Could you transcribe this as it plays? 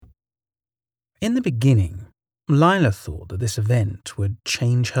In the beginning, Lila thought that this event would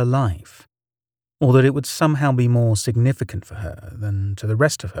change her life, or that it would somehow be more significant for her than to the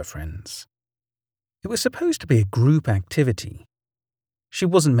rest of her friends. It was supposed to be a group activity. She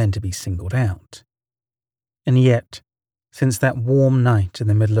wasn't meant to be singled out. And yet, since that warm night in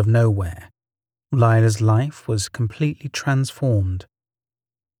the middle of nowhere, Lila's life was completely transformed.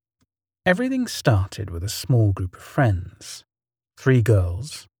 Everything started with a small group of friends. 3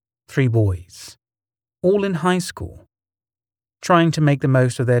 girls, 3 boys, all in high school, trying to make the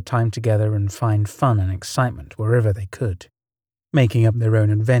most of their time together and find fun and excitement wherever they could, making up their own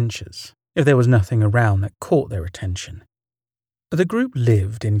adventures if there was nothing around that caught their attention. The group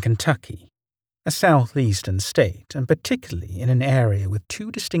lived in Kentucky, a southeastern state, and particularly in an area with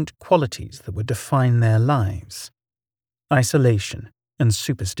 2 distinct qualities that would define their lives: isolation and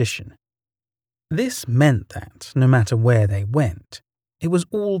superstition. This meant that, no matter where they went, it was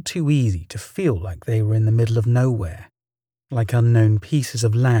all too easy to feel like they were in the middle of nowhere, like unknown pieces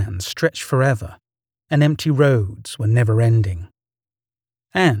of land stretched forever, and empty roads were never-ending.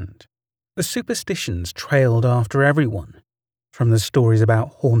 And the superstitions trailed after everyone, from the stories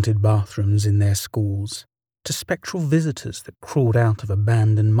about haunted bathrooms in their schools to spectral visitors that crawled out of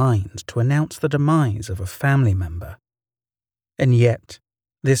abandoned mines to announce the demise of a family member. And yet,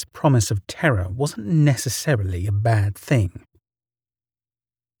 this promise of terror wasn't necessarily a bad thing.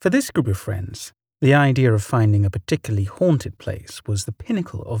 For this group of friends, the idea of finding a particularly haunted place was the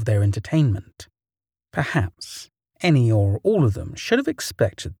pinnacle of their entertainment. Perhaps any or all of them should have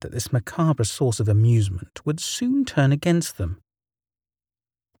expected that this macabre source of amusement would soon turn against them.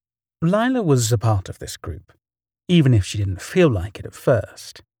 Lila was a part of this group, even if she didn't feel like it at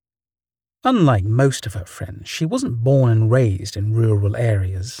first. Unlike most of her friends, she wasn't born and raised in rural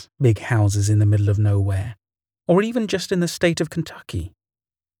areas, big houses in the middle of nowhere, or even just in the state of Kentucky.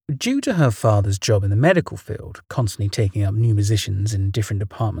 Due to her father's job in the medical field, constantly taking up new positions in different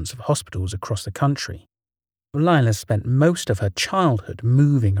departments of hospitals across the country, Lila spent most of her childhood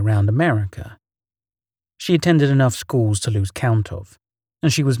moving around America. She attended enough schools to lose count of,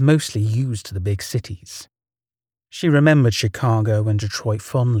 and she was mostly used to the big cities. She remembered Chicago and Detroit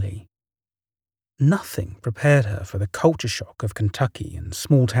fondly. Nothing prepared her for the culture shock of Kentucky and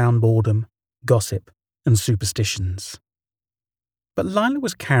small-town boredom, gossip, and superstitions. But Lila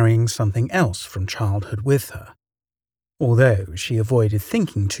was carrying something else from childhood with her, although she avoided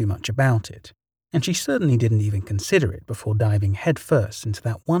thinking too much about it, and she certainly didn't even consider it before diving headfirst into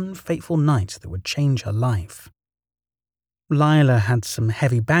that one fateful night that would change her life. Lila had some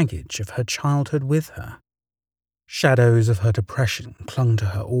heavy baggage of her childhood with her. Shadows of her depression clung to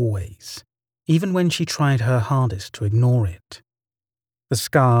her always, even when she tried her hardest to ignore it. The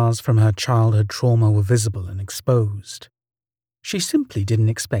scars from her childhood trauma were visible and exposed. She simply didn't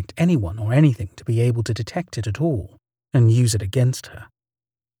expect anyone or anything to be able to detect it at all and use it against her.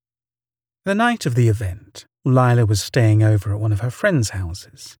 The night of the event, Lila was staying over at one of her friends'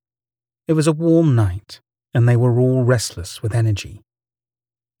 houses. It was a warm night, and they were all restless with energy,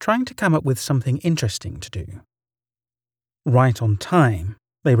 trying to come up with something interesting to do. Right on time,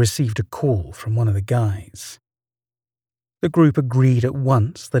 they received a call from one of the guys. The group agreed at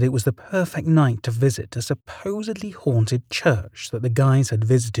once that it was the perfect night to visit a supposedly haunted church that the guys had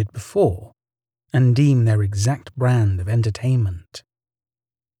visited before and deem their exact brand of entertainment.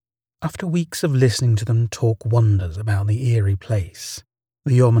 After weeks of listening to them talk wonders about the eerie place,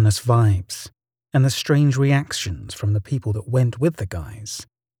 the ominous vibes, and the strange reactions from the people that went with the guys,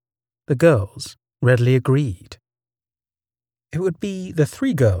 the girls readily agreed. It would be the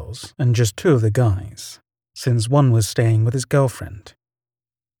 3 girls and just 2 of the guys, since one was staying with his girlfriend.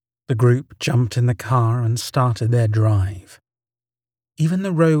 The group jumped in the car and started their drive. Even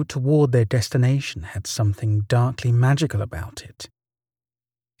the road toward their destination had something darkly magical about it.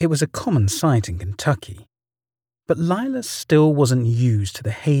 It was a common sight in Kentucky, but Lila still wasn't used to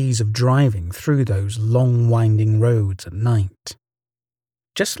the haze of driving through those long winding roads at night.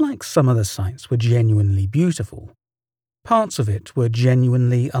 Just like some of the sights were genuinely beautiful, parts of it were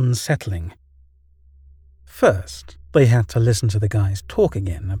genuinely unsettling. First, they had to listen to the guys talk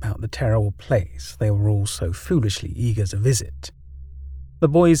again about the terrible place they were all so foolishly eager to visit. The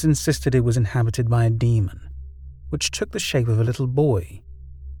boys insisted it was inhabited by a demon, which took the shape of a little boy,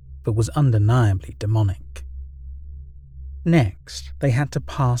 but was undeniably demonic. Next, they had to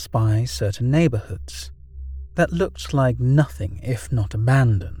pass by certain neighborhoods that looked like nothing if not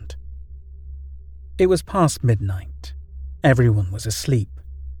abandoned. It was past midnight. Everyone was asleep.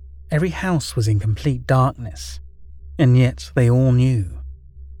 Every house was in complete darkness, and yet they all knew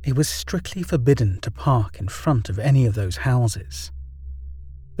it was strictly forbidden to park in front of any of those houses.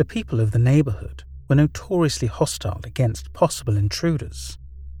 The people of the neighborhood were notoriously hostile against possible intruders.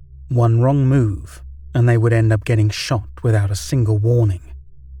 One wrong move, and they would end up getting shot without a single warning.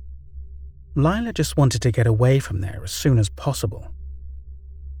 Lila just wanted to get away from there as soon as possible.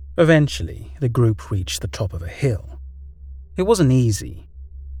 Eventually, the group reached the top of a hill. It wasn't easy.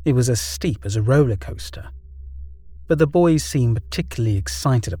 It was as steep as a roller coaster. But the boys seemed particularly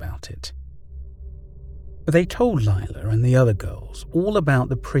excited about it. They told Lila and the other girls all about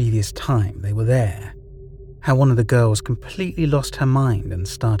the previous time they were there, how one of the girls completely lost her mind and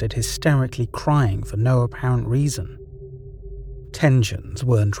started hysterically crying for no apparent reason. Tensions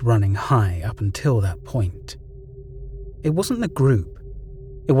weren't running high up until that point. It wasn't the group.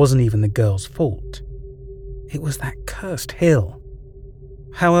 It wasn't even the girls' fault. It was that cursed hill.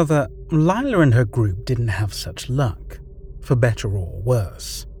 However, Lila and her group didn't have such luck, for better or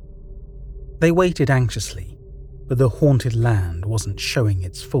worse. They waited anxiously, but the haunted land wasn't showing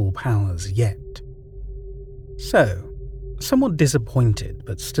its full powers yet. So, somewhat disappointed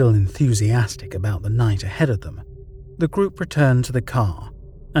but still enthusiastic about the night ahead of them, the group returned to the car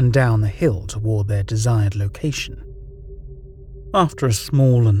and down the hill toward their desired location. After a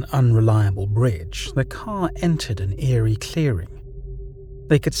small and unreliable bridge, the car entered an eerie clearing.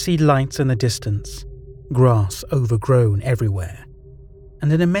 They could see lights in the distance, grass overgrown everywhere,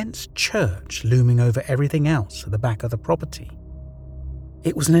 and an immense church looming over everything else at the back of the property.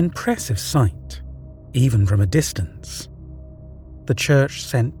 It was an impressive sight, even from a distance. The church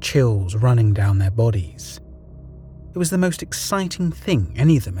sent chills running down their bodies. It was the most exciting thing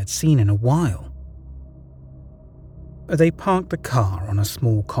any of them had seen in a while. They parked the car on a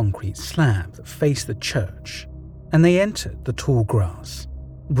small concrete slab that faced the church, and they entered the tall grass,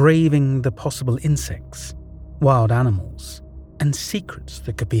 braving the possible insects, wild animals, and secrets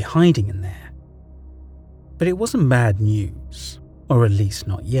that could be hiding in there. But it wasn't bad news, or at least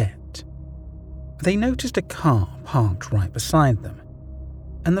not yet. They noticed a car parked right beside them,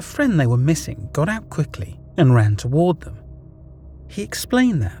 and the friend they were missing got out quickly and ran toward them. He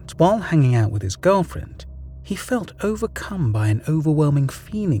explained that while hanging out with his girlfriend, he felt overcome by an overwhelming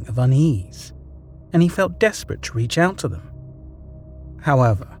feeling of unease, and he felt desperate to reach out to them.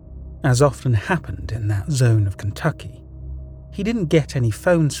 However, as often happened in that zone of Kentucky, he didn't get any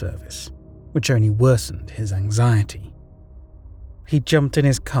phone service, which only worsened his anxiety. He jumped in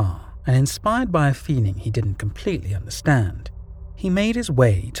his car, and inspired by a feeling he didn't completely understand, he made his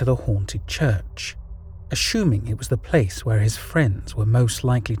way to the haunted church, assuming it was the place where his friends were most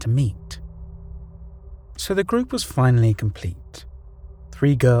likely to meet. So the group was finally complete.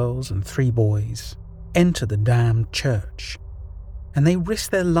 3 girls and 3 boys entered the damned church, and they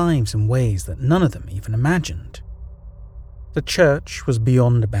risked their lives in ways that none of them even imagined. The church was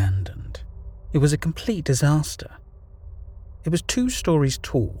beyond abandoned. It was a complete disaster. It was 2 stories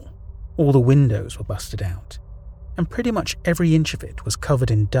tall, all the windows were busted out, and pretty much every inch of it was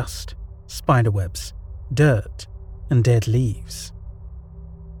covered in dust, spiderwebs, dirt, and dead leaves.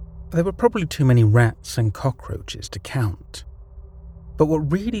 There were probably too many rats and cockroaches to count. But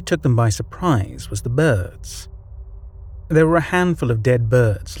what really took them by surprise was the birds. There were a handful of dead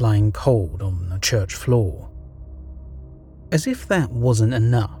birds lying cold on the church floor. As if that wasn't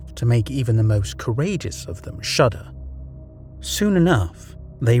enough to make even the most courageous of them shudder, soon enough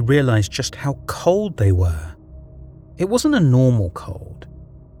they realized just how cold they were. It wasn't a normal cold.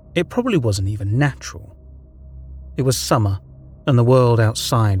 It probably wasn't even natural. It was summer, and the world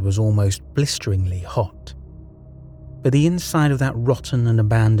outside was almost blisteringly hot. But the inside of that rotten and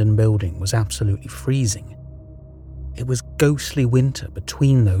abandoned building was absolutely freezing. It was ghostly winter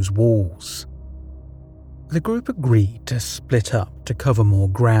between those walls. The group agreed to split up to cover more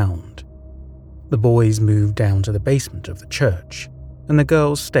ground. The boys moved down to the basement of the church, and the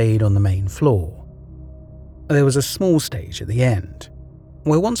girls stayed on the main floor. There was a small stage at the end,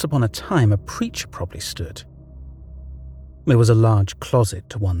 where once upon a time a preacher probably stood. There was a large closet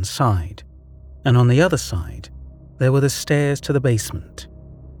to one side, and on the other side, there were the stairs to the basement.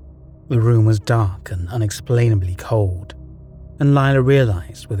 The room was dark and unexplainably cold, and Lila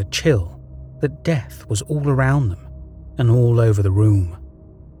realized with a chill that death was all around them and all over the room.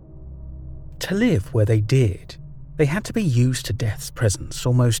 To live where they did, they had to be used to death's presence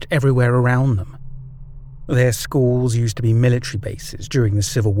almost everywhere around them. Their schools used to be military bases during the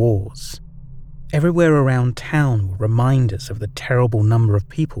civil wars. Everywhere around town were reminders of the terrible number of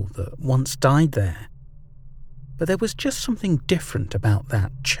people that once died there. But there was just something different about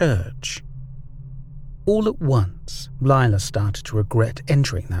that church. All at once, Lila started to regret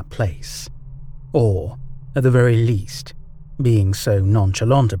entering that place, or, at the very least, being so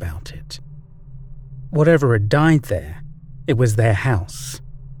nonchalant about it. Whatever had died there, it was their house,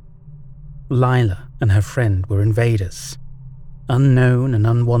 Lila and her friend were invaders, unknown and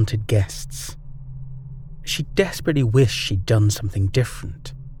unwanted guests. She desperately wished she'd done something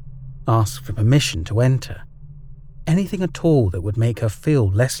different, asked for permission to enter, anything at all that would make her feel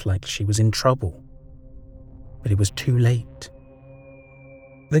less like she was in trouble. But it was too late.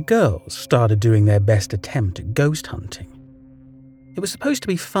 The girls started doing their best attempt at ghost hunting. It was supposed to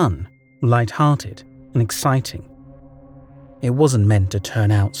be fun, light-hearted, and exciting. It wasn't meant to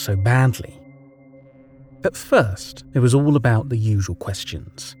turn out so badly. At first, it was all about the usual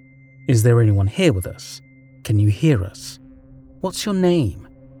questions. Is there anyone here with us? Can you hear us? What's your name?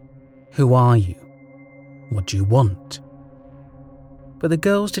 Who are you? What do you want? But the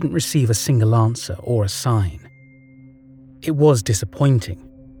girls didn't receive a single answer or a sign. It was disappointing,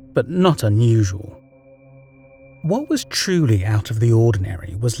 but not unusual. What was truly out of the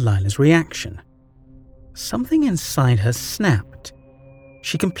ordinary was Lila's reaction. Something inside her snapped.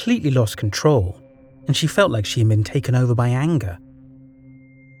 She completely lost control, and she felt like she had been taken over by anger.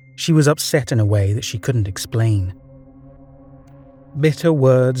 She was upset in a way that she couldn't explain. Bitter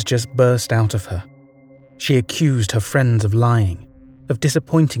words just burst out of her. She accused her friends of lying, of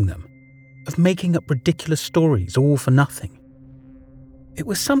disappointing them, of making up ridiculous stories all for nothing. It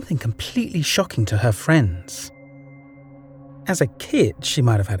was something completely shocking to her friends. As a kid, she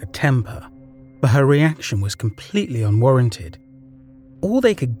might have had a temper, but her reaction was completely unwarranted. All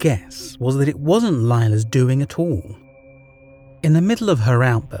they could guess was that it wasn't Lila's doing at all. In the middle of her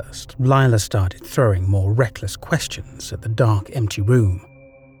outburst, Lila started throwing more reckless questions at the dark, empty room.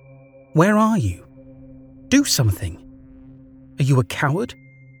 Where are you? Do something. Are you a coward?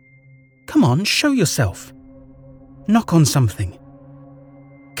 Come on, show yourself. Knock on something.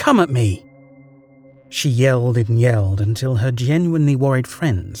 Come at me. She yelled and yelled until her genuinely worried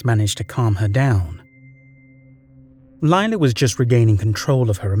friends managed to calm her down. Lila was just regaining control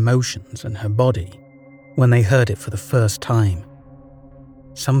of her emotions and her body when they heard it for the first time.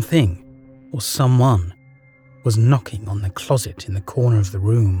 Something, or someone, was knocking on the closet in the corner of the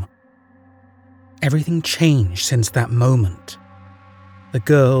room. Everything changed since that moment. The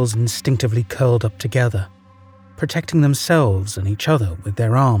girls instinctively curled up together, protecting themselves and each other with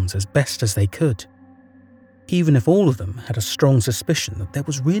their arms as best as they could, even if all of them had a strong suspicion that there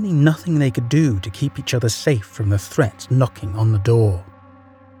was really nothing they could do to keep each other safe from the threat knocking on the door.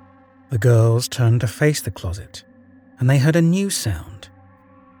 The girls turned to face the closet, and they heard a new sound.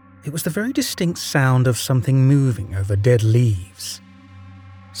 It was the very distinct sound of something moving over dead leaves.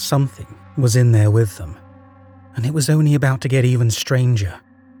 Something was in there with them, and it was only about to get even stranger.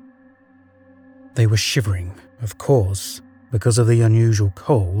 They were shivering, of course, because of the unusual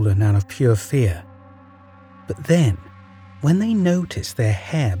cold and out of pure fear. But then, when they noticed their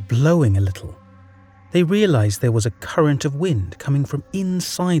hair blowing a little, they realized there was a current of wind coming from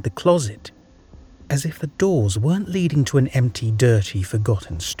inside the closet, as if the doors weren't leading to an empty, dirty,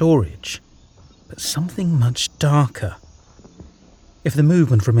 forgotten storage, but something much darker. If the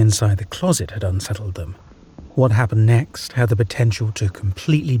movement from inside the closet had unsettled them, what happened next had the potential to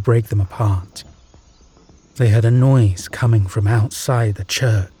completely break them apart. They heard a noise coming from outside the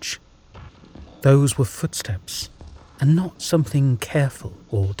church. Those were footsteps, and not something careful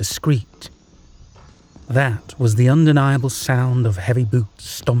or discreet. That was the undeniable sound of heavy boots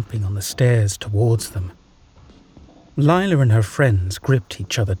stomping on the stairs towards them. Lila and her friends gripped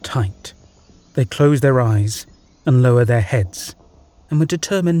each other tight. They closed their eyes and lowered their heads, and were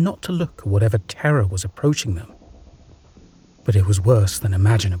determined not to look at whatever terror was approaching them. But it was worse than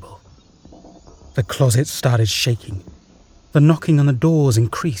imaginable. The closet started shaking. The knocking on the doors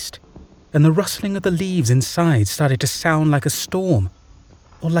increased, and the rustling of the leaves inside started to sound like a storm,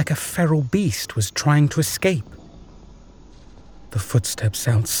 or like a feral beast was trying to escape. The footsteps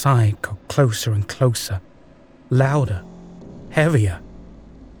outside got closer and closer, louder, heavier.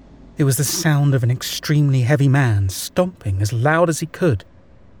 It was the sound of an extremely heavy man stomping as loud as he could,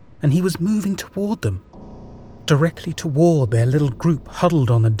 and he was moving toward them, directly toward their little group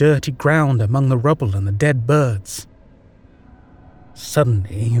huddled on the dirty ground among the rubble and the dead birds.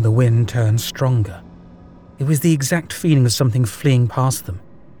 Suddenly, the wind turned stronger. It was the exact feeling of something fleeing past them,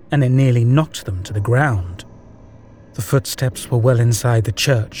 and it nearly knocked them to the ground. The footsteps were well inside the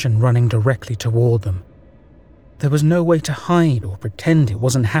church and running directly toward them. There was no way to hide or pretend it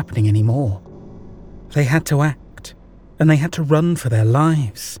wasn't happening anymore. They had to act, and they had to run for their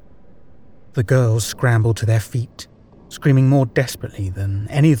lives. The girls scrambled to their feet, screaming more desperately than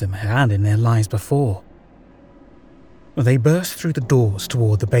any of them had in their lives before. They burst through the doors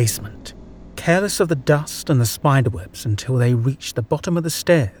toward the basement, careless of the dust and the spiderwebs, until they reached the bottom of the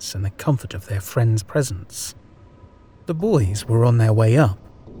stairs and the comfort of their friends' presence. The boys were on their way up,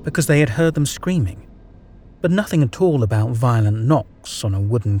 because they had heard them screaming, but nothing at all about violent knocks on a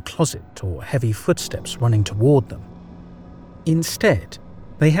wooden closet or heavy footsteps running toward them. Instead,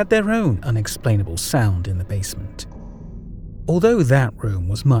 they had their own unexplainable sound in the basement. Although that room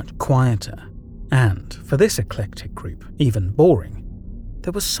was much quieter, and, for this eclectic group, even boring,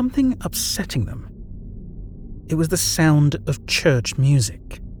 there was something upsetting them. It was the sound of church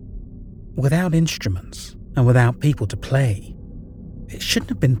music. Without instruments and without people to play, it shouldn't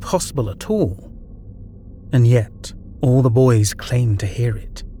have been possible at all. And yet, all the boys claimed to hear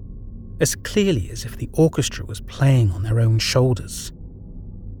it, as clearly as if the orchestra was playing on their own shoulders.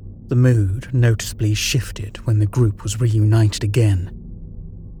 The mood noticeably shifted when the group was reunited again.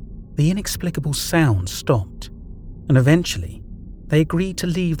 The inexplicable sound stopped, and eventually they agreed to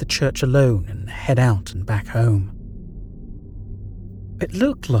leave the church alone and head out and back home. It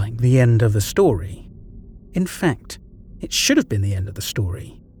looked like the end of the story. In fact, it should have been the end of the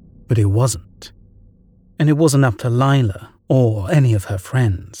story, but it wasn't. And it wasn't up to Lila or any of her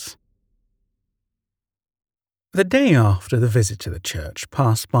friends. The day after the visit to the church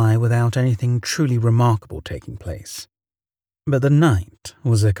passed by without anything truly remarkable taking place. But the night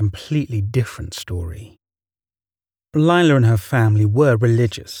was a completely different story. Lila and her family were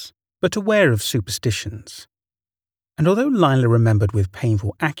religious, but aware of superstitions. And although Lila remembered with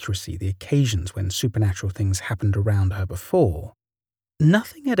painful accuracy the occasions when supernatural things happened around her before,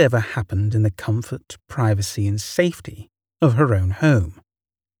 nothing had ever happened in the comfort, privacy, and safety of her own home.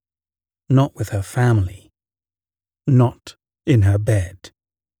 Not with her family. Not in her bed.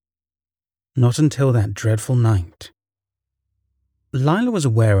 Not until that dreadful night. Lila was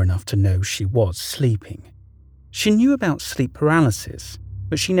aware enough to know she was sleeping. She knew about sleep paralysis,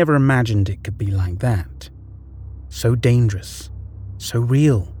 but she never imagined it could be like that. So dangerous, so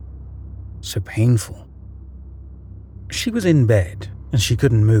real, so painful. She was in bed and she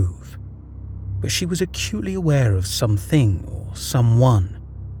couldn't move, but she was acutely aware of something or someone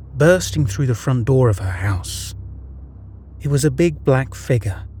bursting through the front door of her house. It was a big black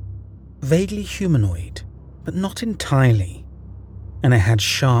figure, vaguely humanoid, but not entirely, and it had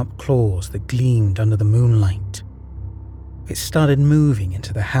sharp claws that gleamed under the moonlight. It started moving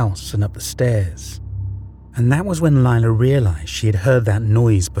into the house and up the stairs, and that was when Lila realized she had heard that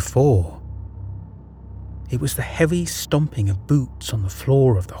noise before. It was the heavy stomping of boots on the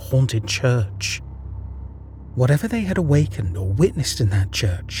floor of the haunted church. Whatever they had awakened or witnessed in that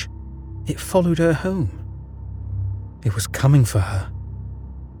church, it followed her home. It was coming for her.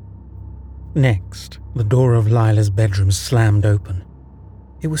 Next, the door of Lila's bedroom slammed open.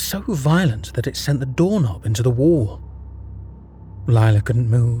 It was so violent that it sent the doorknob into the wall. Lila couldn't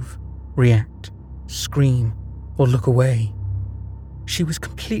move, react, scream, or look away. She was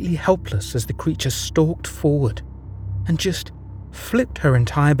completely helpless as the creature stalked forward and just flipped her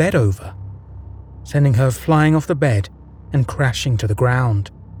entire bed over, sending her flying off the bed and crashing to the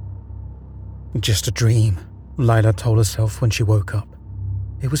ground. Just a dream, Lila told herself when she woke up.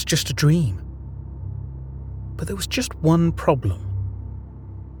 It was just a dream. But there was just one problem.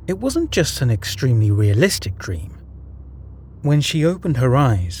 It wasn't just an extremely realistic dream. When she opened her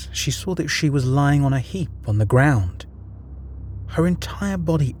eyes, she saw that she was lying on a heap on the ground. Her entire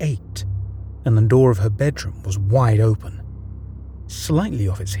body ached, and the door of her bedroom was wide open, slightly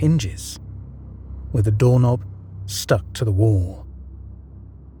off its hinges, with the doorknob stuck to the wall.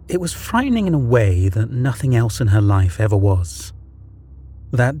 It was frightening in a way that nothing else in her life ever was.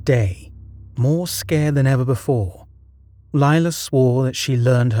 That day, more scared than ever before, Lila swore that she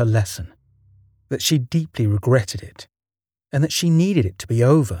learned her lesson, that she deeply regretted it, and that she needed it to be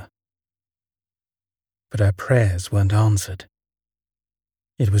over. But her prayers weren't answered.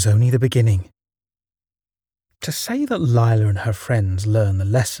 It was only the beginning. To say that Lila and her friends learned the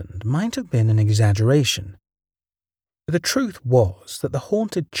lesson might have been an exaggeration. The truth was that the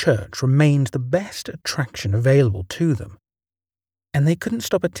haunted church remained the best attraction available to them, and they couldn't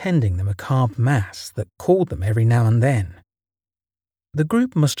stop attending the macabre mass that called them every now and then. The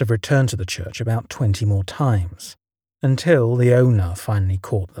group must have returned to the church about 20 more times, until the owner finally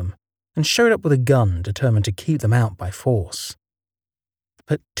caught them and showed up with a gun determined to keep them out by force.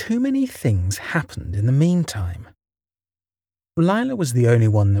 But too many things happened in the meantime. Lila was the only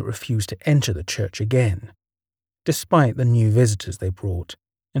one that refused to enter the church again, despite the new visitors they brought,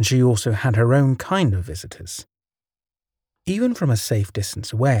 and she also had her own kind of visitors. Even from a safe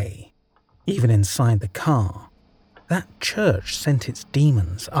distance away, even inside the car, that church sent its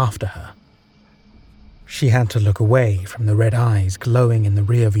demons after her. She had to look away from the red eyes glowing in the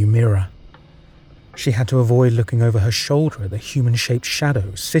rearview mirror. She had to avoid looking over her shoulder at the human-shaped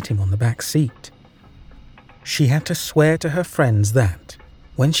shadow sitting on the back seat. She had to swear to her friends that,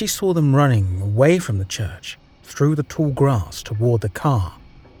 When she saw them running away from the church, through the tall grass toward the car,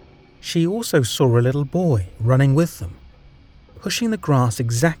 she also saw a little boy running with them, pushing the grass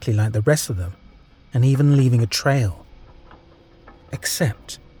exactly like the rest of them, and even leaving a trail.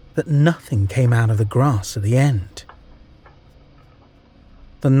 Except that nothing came out of the grass at the end.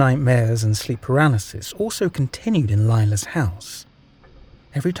 The nightmares and sleep paralysis also continued in Lila's house.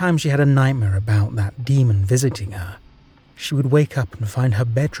 Every time she had a nightmare about that demon visiting her, she would wake up and find her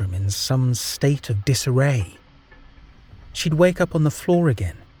bedroom in some state of disarray. She'd wake up on the floor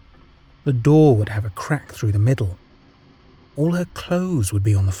again. The door would have a crack through the middle. All her clothes would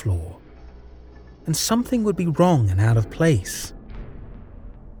be on the floor. And something would be wrong and out of place.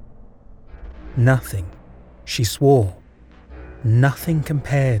 Nothing, she swore. Nothing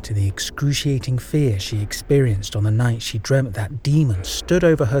compared to the excruciating fear she experienced on the night she dreamt that demon stood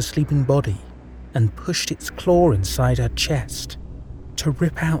over her sleeping body and pushed its claw inside her chest to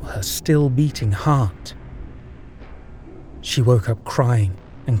rip out her still beating heart. She woke up crying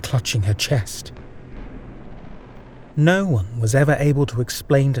and clutching her chest. No one was ever able to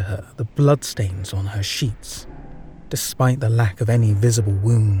explain to her the bloodstains on her sheets, despite the lack of any visible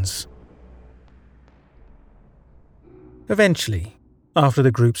wounds. Eventually, after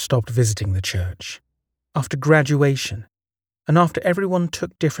the group stopped visiting the church, after graduation, and after everyone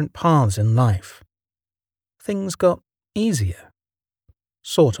took different paths in life, things got easier.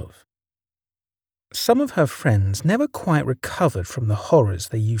 Sort of. Some of her friends never quite recovered from the horrors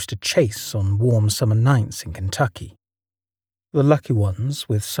they used to chase on warm summer nights in Kentucky. The lucky ones,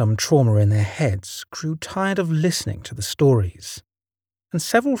 with some trauma in their heads, grew tired of listening to the stories, and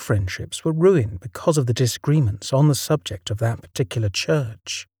several friendships were ruined because of the disagreements on the subject of that particular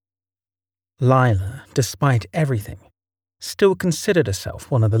church. Lila, despite everything, still considered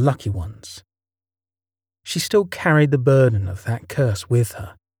herself one of the lucky ones. She still carried the burden of that curse with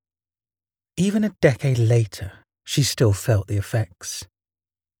her. Even a decade later, she still felt the effects.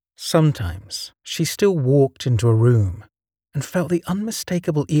 Sometimes, she still walked into a room and felt the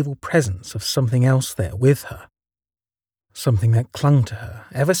unmistakable evil presence of something else there with her. Something that clung to her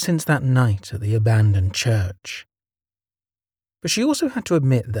ever since that night at the abandoned church. But she also had to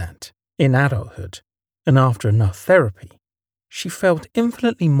admit that, in adulthood, and after enough therapy, she felt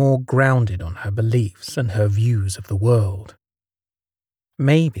infinitely more grounded on her beliefs and her views of the world.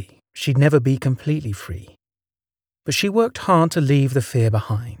 Maybe she'd never be completely free, but she worked hard to leave the fear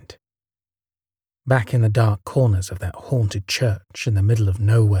behind. Back in the dark corners of that haunted church in the middle of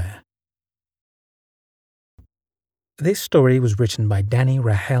nowhere. This story was written by Danny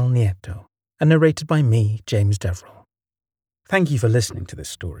Rahel Nieto and narrated by me, James Deverell. Thank you for listening to this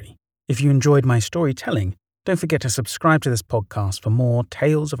story. If you enjoyed my storytelling, don't forget to subscribe to this podcast for more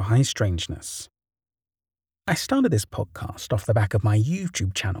tales of high strangeness. I started this podcast off the back of my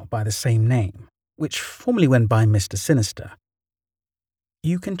YouTube channel by the same name, which formerly went by Mr. Sinister.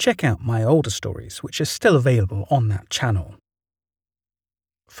 You can check out my older stories, which are still available on that channel.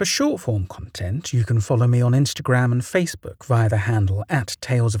 For short-form content, you can follow me on Instagram and Facebook via the handle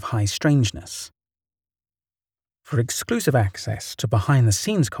 @TalesOfHighStrangeness. For exclusive access to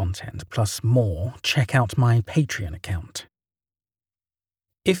behind-the-scenes content plus more, check out my Patreon account.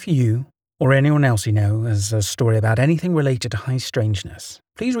 If you, or anyone else you know, has a story about anything related to high strangeness,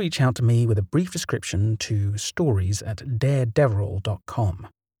 please reach out to me with a brief description to stories@daredeverell.com.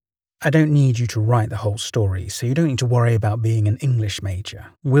 I don't need you to write the whole story, so you don't need to worry about being an English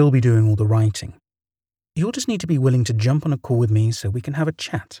major. We'll be doing all the writing. You'll just need to be willing to jump on a call with me so we can have a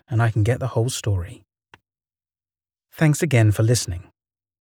chat and I can get the whole story. Thanks again for listening.